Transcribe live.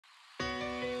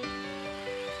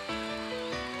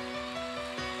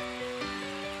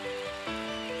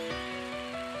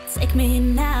Take me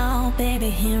now,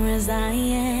 baby, here as I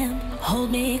am.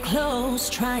 Hold me close,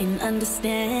 try and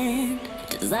understand.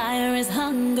 Desire is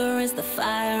hunger, is the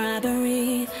fire I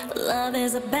breathe. Love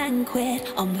is a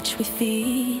banquet on which we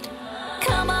feed.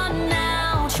 Come on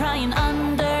now, try and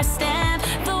understand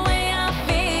the way I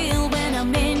feel when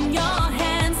I'm in your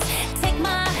hands. Take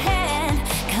my hand,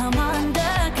 come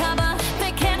undercover.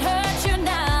 They can't hurt you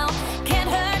now, can't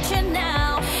hurt you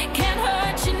now, can't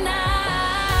hurt you now.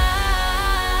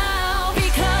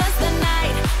 Because the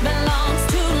night belongs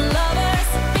to lovers.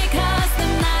 Because the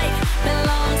night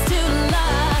belongs to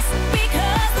us.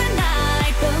 Because the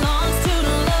night belongs to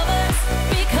lovers.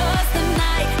 Because the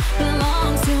night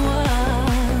belongs to us.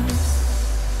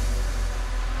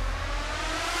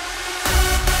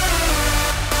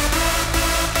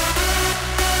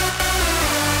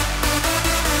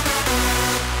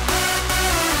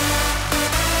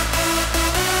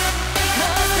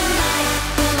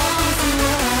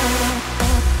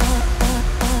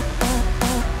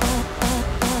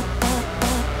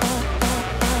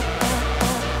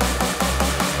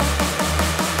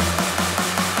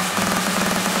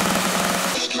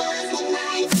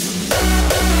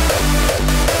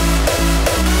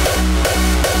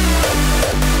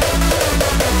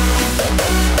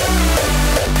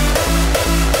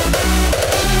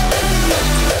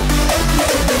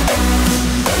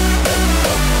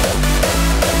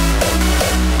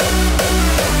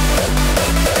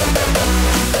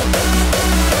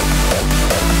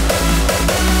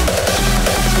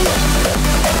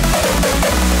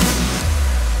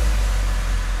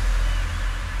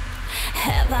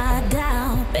 Have I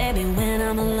doubt, baby, when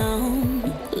I'm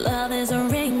alone? Love is a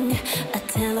ring, a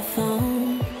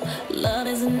telephone. Love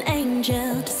is an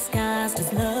angel disguised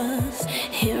as love.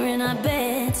 Here in our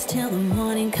beds till the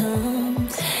morning comes.